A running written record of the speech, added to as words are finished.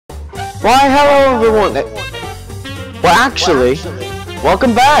Why, hello everyone. Well, actually,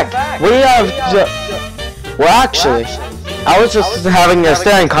 welcome back. I was just having a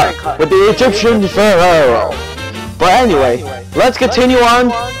staring cut with the Egyptian pharaoh. But anyway, let's continue on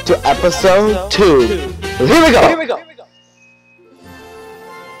to episode 2. Here we go.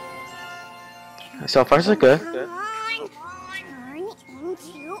 So far so good.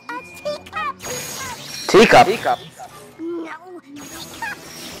 Teacup.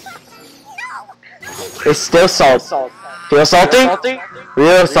 It's still salt. Feel salty?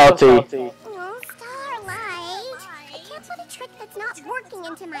 Real salty. Oh, Starlight. I can't put a trick that's not working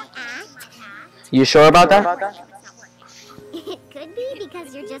into my act. You sure about that? It could be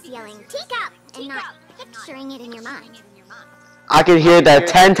because you're just yelling teacup and not picturing it in your mind. I can hear that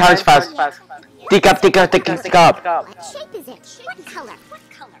 10 times fast. Teacup, teacup, teacup, teacup. What shape is it? What color?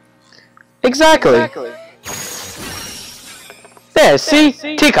 Exactly. There, see?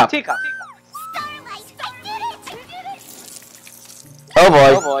 Teacup. Starlight, I did it! Oh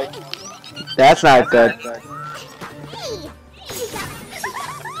boy. That's not good. Hey,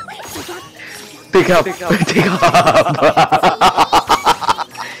 Teacup. Teacup.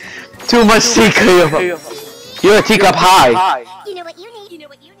 Too much teacup. You're a teacup high. You know what you need?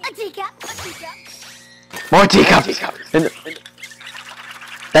 A teacup. More teacup.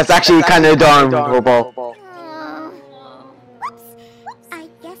 That's actually kind of adorable. Whoops. I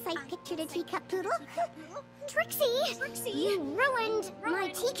guess I pictured a teacup poodle. Trixie, you ruined my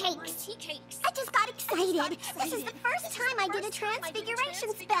tea cakes. I just got excited. This is the first time I did a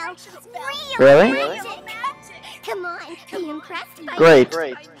transfiguration spell. Really? Come on, be impressed by Great.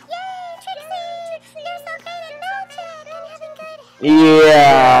 Yay, Trixie! You're so great at magic and having good.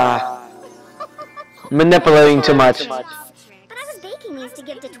 Yeah. Manipulating too much. But I was baking these to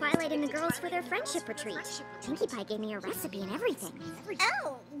give to Twilight and the girls for their friendship retreat. Pinkie Pie gave me a recipe and everything.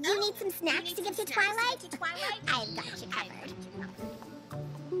 Oh, you need some snacks to give to Twilight? I've got you covered.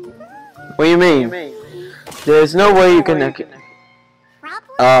 What do you mean? There's no way you can...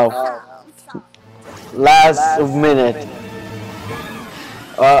 Problem Oh. solved. Last minute.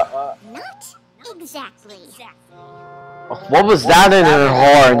 Not exactly. What was that in her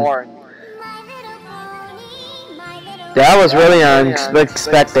horn? My little pony, my little That was really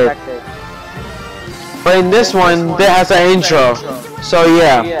unexpected. But in this one, there has an intro. So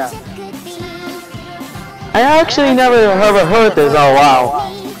yeah. I actually never heard this. Oh wow.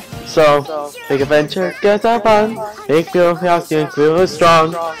 So, big adventure, get up fun. Make your house feel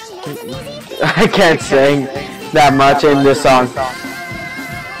strong. I can't sing that much in this song.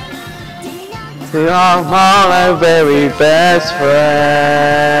 We are all our very best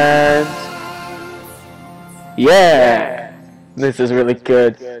friends. Yeah, this is really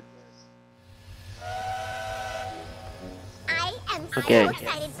good. I am so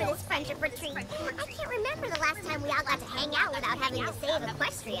excited for this friendship retreat. I can't remember the last time we all got to hang out without having to save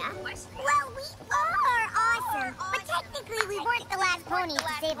Equestria. Well, we are awesome, but technically we weren't the last ponies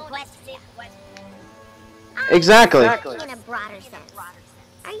to save Equestria. Exactly. In a broader sense.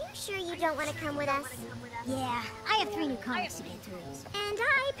 Are you sure you don't want to come with us? Yeah, I have 3 new comics to get through. And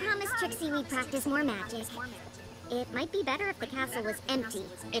I promised Trixie we'd practice more magic. It might be better if the castle was empty,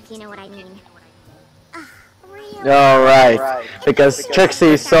 if you know what I mean. Really? Alright, because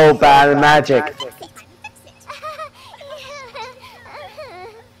Trixie is so bad at magic.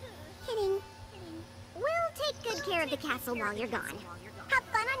 Kidding. We'll take good care of the castle while you're gone. Have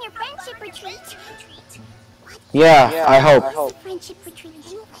fun on your friendship retreat. Yeah, I hope. Friendship retreat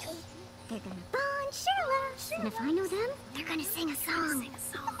anyway. They're gonna bond, Sherlock. And if I know them, they're gonna sing a song.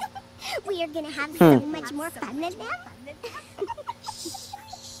 We are gonna have so much more fun than them.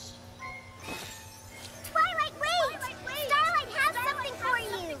 Twilight, wait! Starlight has something for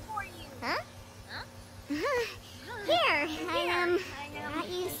you. Huh? Here, I brought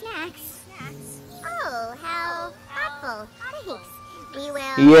you snacks. Oh, how thoughtful. Thanks. We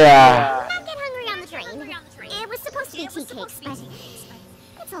will Yeah. not get hungry on the train. It was supposed to be tea cakes, but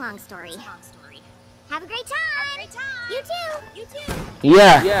it's a long story. Have a great time! You too!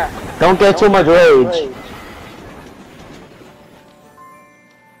 Yeah. Don't get too much rage.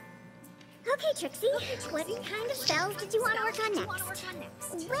 Okay, Trixie, what kind of spells did you want to work on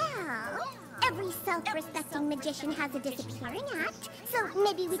next? Well, every self-respecting magician has a disappearing act, so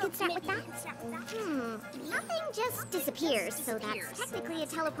maybe we could start with that? Nothing just disappears, so that's technically a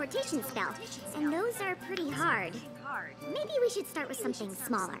teleportation spell, and those are pretty hard. Maybe we should start with something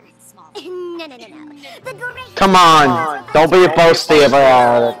smaller. No. The great... Come on, don't be boasty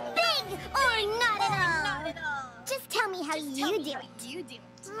about it. Big or not at all? Just tell me how you do it.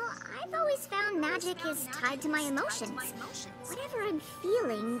 Well, I've I've always found magic is tied to my emotions. Whatever I'm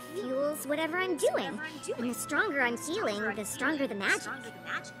feeling fuels whatever I'm doing. And the stronger I'm feeling, the stronger the magic.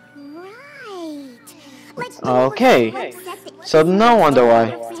 Right. Like Okay. So no wonder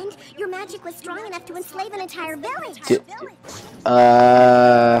why. Your magic was strong enough to enslave an entire village.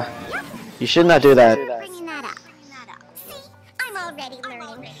 You should not do that. Bringing that up. See, I'm already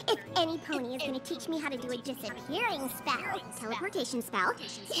learning. If any pony is going to teach me how to do a disappearing spell, teleportation spell,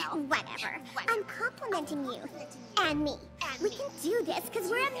 whatever. I'm complimenting you. And me. We can do this because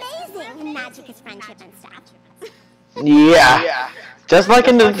we're amazing. And magic is friendship and stuff. Yeah. Just like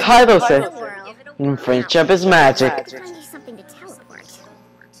in the title said, friendship is magic. I'm trying to do something to teleport.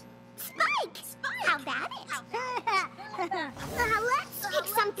 Spike! How about it? Let's pick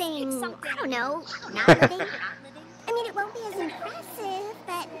something, I don't know, not living. I mean, it won't be as impressive,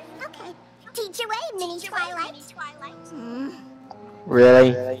 but okay. Teach away, mini Twilight.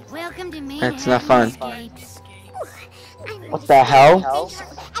 Really? Welcome to me. That's not fun. What What the hell?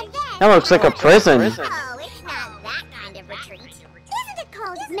 That looks like a prison. Oh, it's not that kind of retreat. Isn't it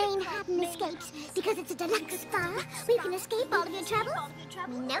called Manhattan Escapes? Because it's a deluxe spa where you can escape all of your troubles?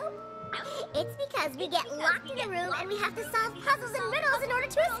 Nope. It's because we get locked in a room and we have to solve puzzles and riddles in order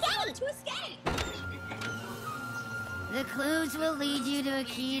to escape. The clues will lead you to a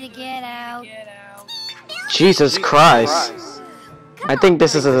key to get out. Jesus Christ. I think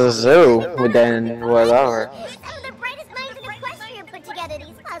this is a zoo, then whatever. Some of the brightest minds in Equestria put together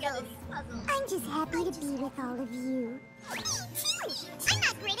these puzzles. I'm just happy to be with all of you. I'm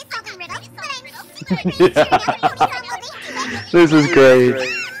not great at solving riddles, but I'm super great at This is great.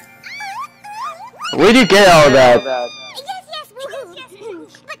 Where'd you get all that? Yes, woohoo!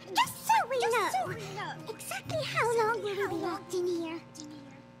 But just so we know, exactly how long will we be locked in here?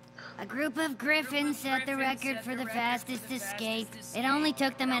 A group of griffins set the record for the fastest escape. It only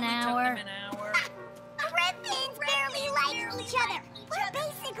took them an hour. Griffins barely like each other. We're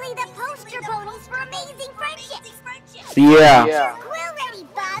basically the poster ponies for amazing friendships. Yeah. We're ready,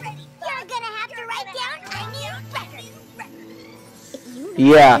 Bob. You're gonna have to write down a new record.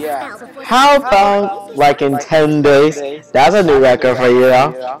 Yeah. How about like in 10 days? That's a new record for you,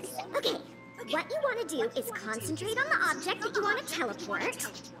 though. Okay, what you want to do is concentrate on the object that you want to teleport.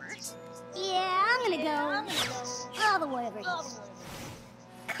 Yeah, I'm gonna go all the way over here.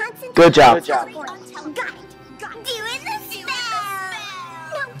 Concentrate. Good job. Got it. Doing the spell.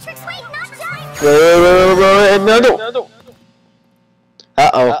 No, Tricks, wait, not just. Wait, no.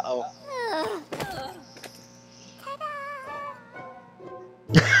 Uh-oh.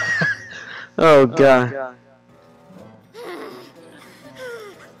 Oh, God.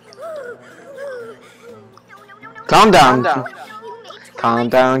 Calm down. Calm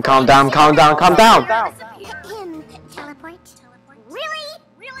down. Him teleport. Really?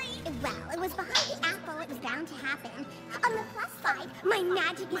 Well, it was behind the apple. It was bound to happen. On the plus side, my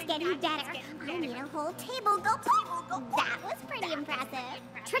magic is getting better. I made a whole table go poof. That was pretty impressive.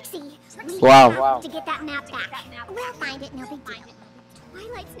 Trixie, we have to get that map back. We'll find it, no big deal.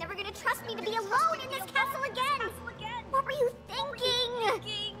 Twilight's never gonna trust me to be alone in this castle again. What were you thinking?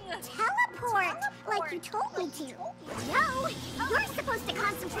 Teleport, like you told me to. No, you're supposed to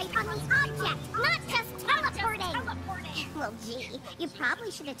concentrate on the object, not just teleporting. Well, gee, you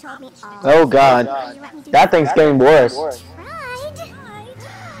probably should have told me all. Oh, God. That thing's getting worse. Tried.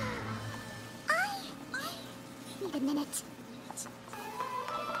 Wait a minute.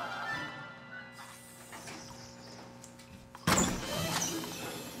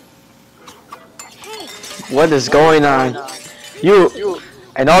 What is going on? You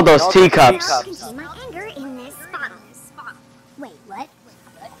and all those teacups. Contain my anger in this bottle. Wait, what?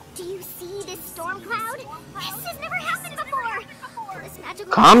 Do you see this storm cloud? This has never happened before. This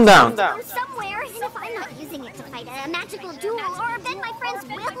magical Calm down. somewhere, and if I'm not using it to fight a magical duel or bend my friend's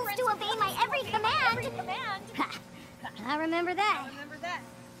wills to obey my every command. I remember that.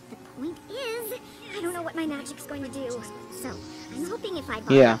 The point is, I don't know what my magic's going to do. So, I'm hoping if I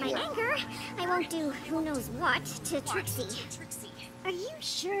bottle up my anger, I won't do who knows what to Trixie. Are you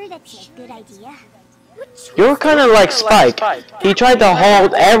sure that's a good idea? You're kind of like Spike. He tried to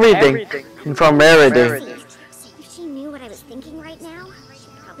hold everything from Meredith. If she knew what I was thinking right now,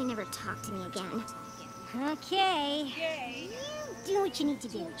 she'd probably never talk to me again. Okay. Do what you need to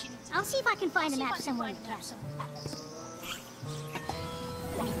do. I'll see if I can find a map somewhere in the castle.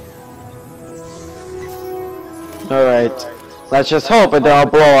 Alright. Let's just hope it don't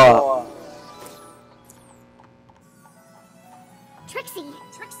blow up. Trixie,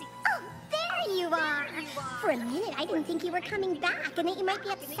 Oh, there you are. For a minute, I didn't think you were coming back and that you might be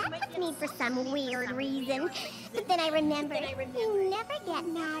upset with me for some weird reason. But then I remembered you never get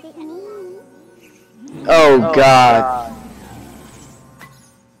mad at me. Oh God.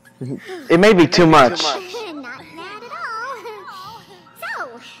 It may be too much. Not bad at all.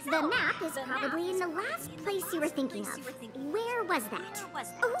 So, the map is probably in the last place you were thinking of. Where was that?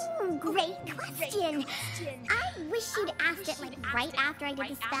 Oh, great question. I wish you'd asked it like right after I did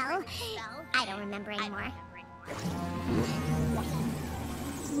the spell. I don't remember anymore.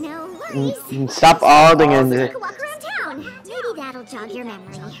 No worries. Stop holding in there. Walk around town. Maybe that'll jog your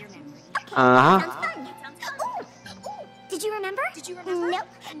memory. Okay, Uh-huh. sounds fun. Did you remember? Nope,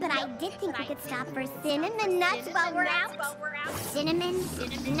 but I did think we could stop for cinnamon nuts while we're out. Cinnamon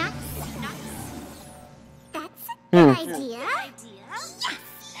nuts? That's a good idea. Yes!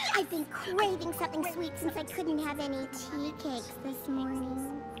 I've been craving something sweet since I couldn't have any tea cakes this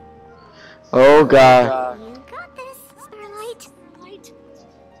morning. Oh God. You got this, Starlight.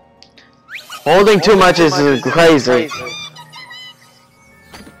 Holding too much is crazy.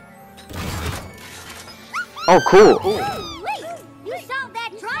 Oh, cool. Wait! You solved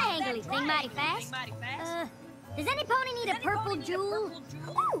that triangle thing mighty fast. Does any pony need a purple jewel?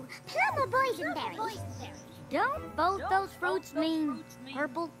 Ooh, plum or boysenberry? Don't both those fruits mean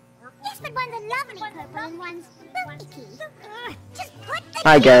purple? Yes, but one's a lovely purple and one's icky. Just put the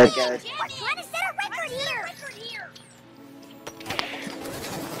I get it. We're trying to set a record here.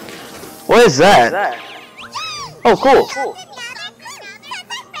 What is that? Oh, cool.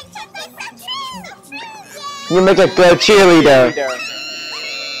 You make a good cheerleader.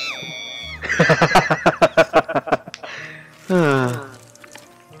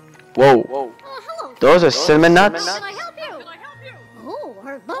 Whoa. Hello. Those are cinnamon nuts? Can I help you? Oh,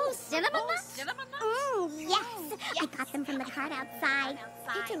 are those cinnamon nuts? Yes. I got them from the cart outside.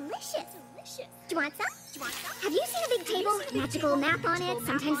 They're delicious. Do you want some? Have you seen a big table? Magical map on it,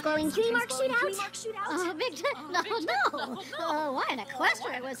 sometimes glowing cutie mark shootout? Big no. Why an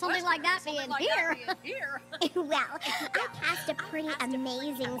equestrian with something like that being here? Well, I cast a pretty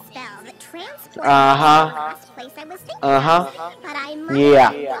amazing spell that transported me to the last place I was thinking of. But I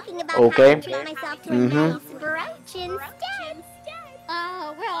might be talking about how to treat myself to a nice brooch instead.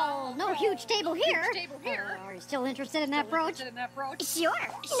 Well, no huge table here. Are you still interested in that brooch? Sure.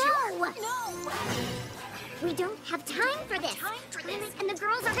 No. We don't have time for this. And the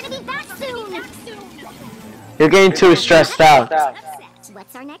girls are going to be back soon. You're getting too stressed out.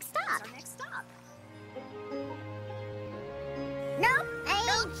 What's our next stop? Nope,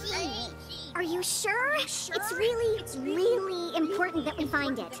 I ain't seen. Are you sure? It's really important that we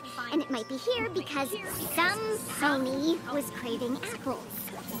find it. And it might be here because some pony was craving apples.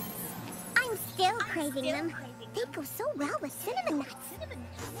 I'm still craving them. They go so well with cinnamon nuts.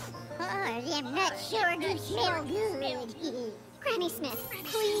 I'm not sure they smell good. Granny Smith,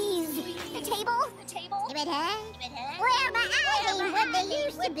 please. The table? Well, my eyes ain't what they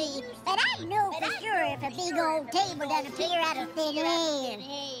used to be, but I know for sure if a big old table doesn't appear out of thin air.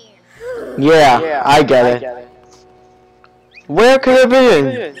 Yeah, I get it. Where could it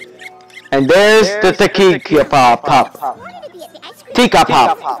be? And there's the tequila pop. I wanted to be at the ice cream. Teacup I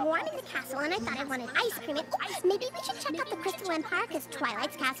pop. was wanting the castle, and I thought I wanted ice cream. Maybe we should check out the Crystal Empire, because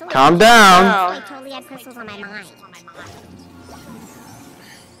Twilight's castle. Calm down. I totally had crystals on my mind.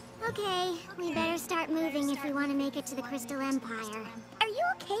 Okay, we better start moving if we want to make it to the Crystal Empire. Are you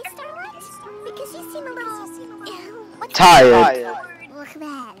okay, Starlight? Because you seem a little... what's Tired.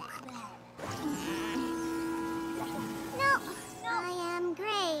 No, I am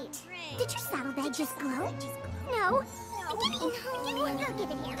great. Did your saddlebag just glow? No. I'll give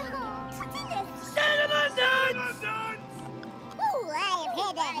it here. What's in this? Ooh, I have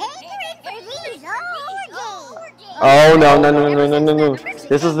had a hankering for these all day. Oh no.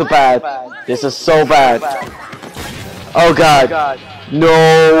 This is bad. This is so bad. Oh God.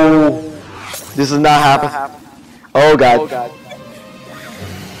 No. This is not happening. Oh God.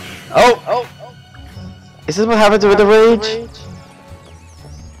 Oh. Is this what happens with the rage?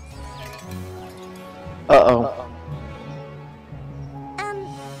 Uh-oh.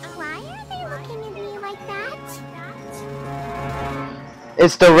 Why are they looking at me like that?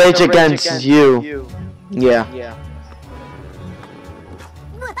 It's the rage against you. Yeah. You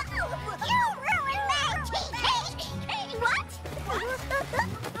ruined my cheesecake! What?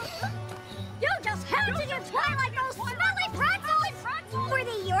 You just handed your Twilight those smelly pretzels! Were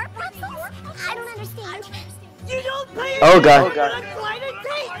they your pretzels? I don't understand. You don't pay Oh God. Twilight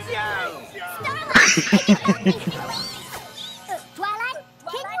hates you! Twilight,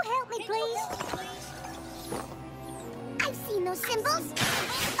 can you help me, please? I've seen those symbols.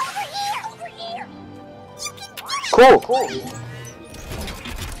 Cool. Almost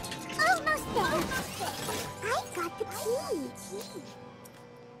there. I got the key.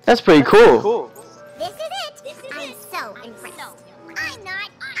 That's pretty cool. This is it. I'm so impressed. I'm not.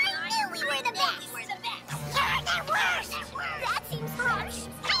 I knew we were the best. You're the worst. That seems harsh.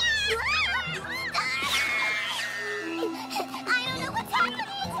 I don't know what's happening.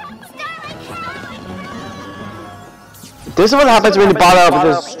 Starlight. This is what happens when you bottle up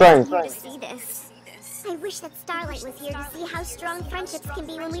with his strength. To see this. I wish that Starlight was here to see how strong friendships can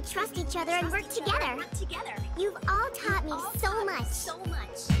be when we trust each other and work together. You've all taught me so much.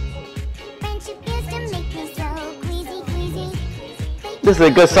 Friendship is to make me so queasy. This is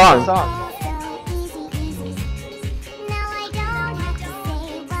a good song. So easy. Now I don't have to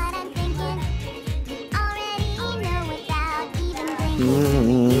say what I'm thinking. You already know without even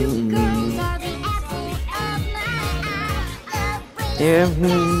blinking. You girls are the apple of my eye. Yeah,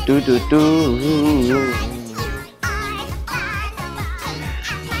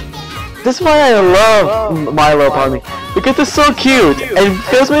 This is why I love My Little Pony, because it's so cute and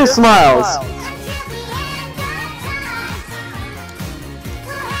fills me with smiles.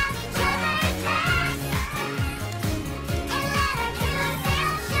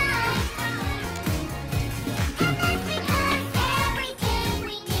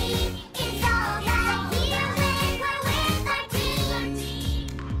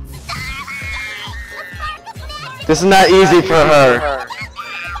 This is not easy for her.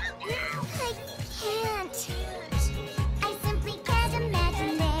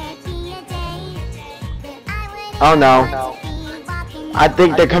 Oh no. I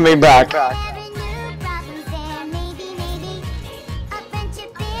think they're coming back.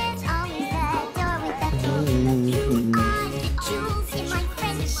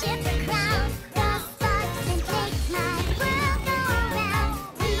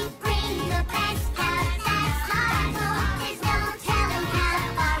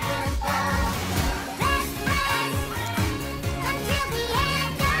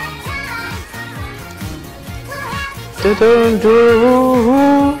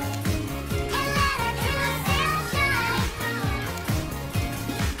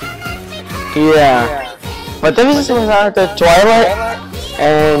 Yeah, but this is the Twilight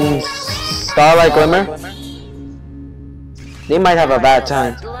and Starlight Glimmer. They might have a bad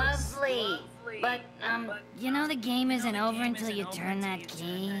time. Lovely, but you know the game isn't over until you turn that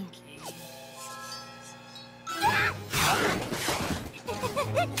key. Do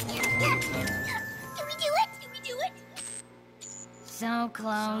we do it? So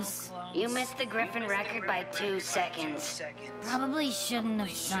close. You missed the Griffin record by 2 seconds. Probably shouldn't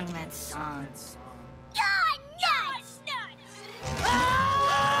have sung that song.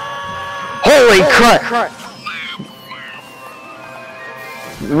 Holy crap!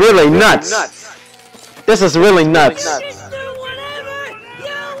 Really nuts. This is really nuts.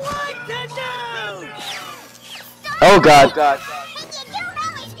 Oh god.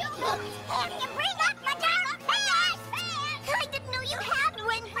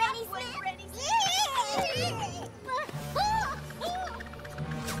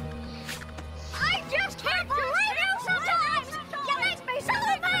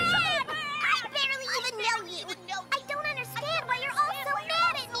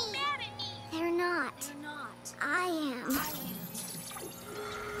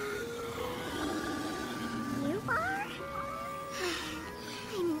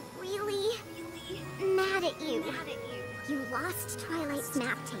 You lost Twilight's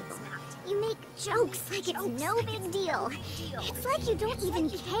map table. You make jokes like it's no big deal. It's like you don't even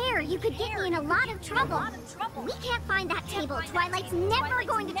care. You could get me in a lot of trouble. We can't find that table. Twilight's never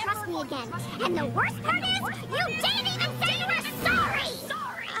going to trust me again. And the worst part is, you didn't even say you were sorry!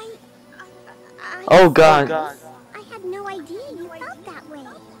 Oh god. I had no idea you felt that way.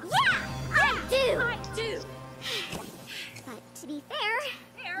 Yeah, I do! But to be fair,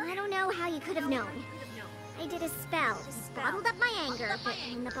 I don't know how you could have known. I did a spell, bottled up my anger, but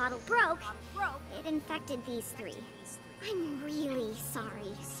when the bottle broke, it infected these three. I'm really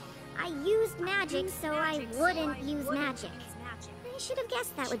sorry. I used magic so I wouldn't use magic. I should have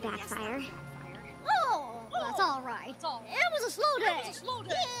guessed that would backfire. Oh, that's all right. It was a slow day.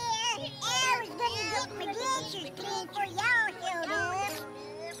 Yeah, I was gonna get my glaciers clean for y'all, children.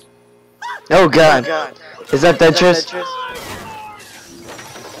 Oh god. Is that Tetris?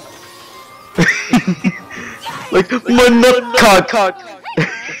 Like my nut cock.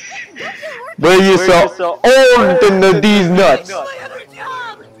 Where you so old than these nuts?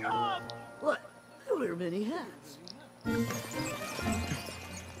 What? I wear many hats.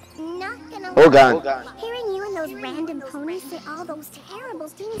 Not gonna Oh god. Hearing you and those random ponies say all those terrible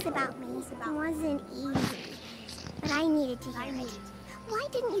things about me wasn't easy. but I needed to hear it. Why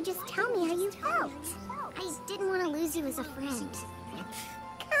didn't you just tell me how you felt? I didn't want to lose you as a friend.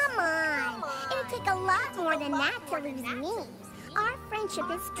 Come on! It'd take a lot more than that to lose me. Our friendship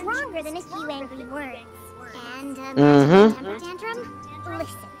is stronger than a few angry words. And, temper tantrum?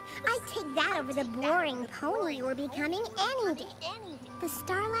 Listen, I'd take that over the boring pony you were becoming any day. The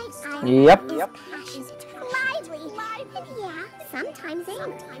Starlight Island is passionate, lively, and yeah, sometimes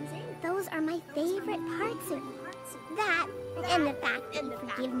angry. Those are my favorite parts of you. That, and the fact that you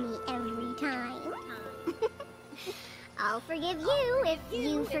forgive me every time. I'll forgive you if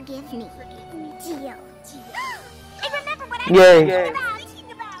you forgive me. Deal. And remember what I was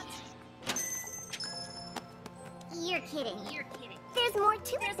thinking about. You're kidding. There's more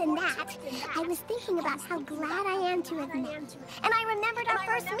to it than that. I was thinking about how glad I am to have met. And I remembered our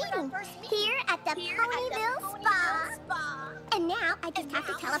first meeting here at the Ponyville Spa. And now I just have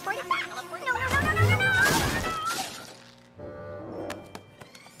to teleport it back.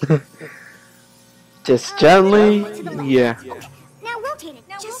 No. Just gently, yeah. Now rotate it.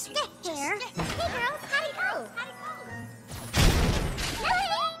 Just stick here. Hey girls, how'd it go?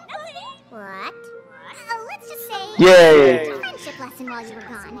 What? Let's just say a friendship lesson while you were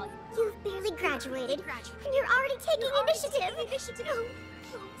gone. You've barely graduated, and you're already taking initiative. Oh,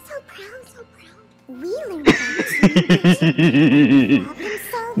 so proud. We learned that.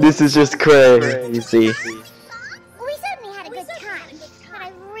 This is just crazy. We certainly had a good time, but I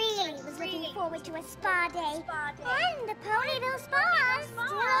really was looking forward to a spa day. And the Ponyville Spa is still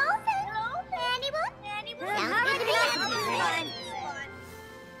open. Anyone? Sounds good to me.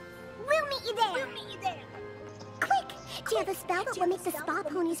 We'll meet you there. Quick! Do you have a spell that will make the spa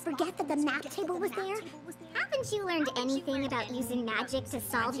ponies forget that the map table was there? Haven't you learned anything about using magic to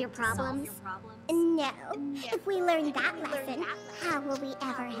solve your problems? No. If we learn that lesson, how will we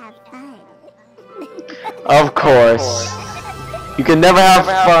ever have fun? Of course. You can never have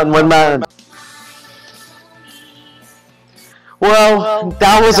fun when man. Well,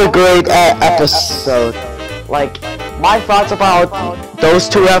 that was a great episode. Like, my thoughts about those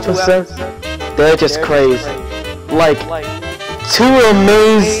two episodes, they're just crazy. Like, two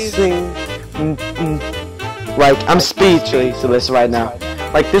amazing, like, I'm speechless right now.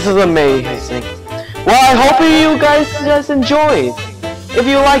 Like, this is amazing. Well, I hope you guys just enjoyed. If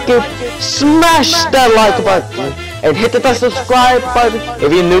you like it, smash that like button and hit the subscribe button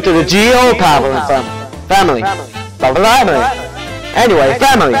if you're new to the Geo family.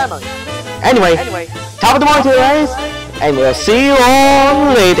 Anyway, top of the morning to you guys, and we'll see you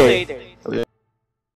all later.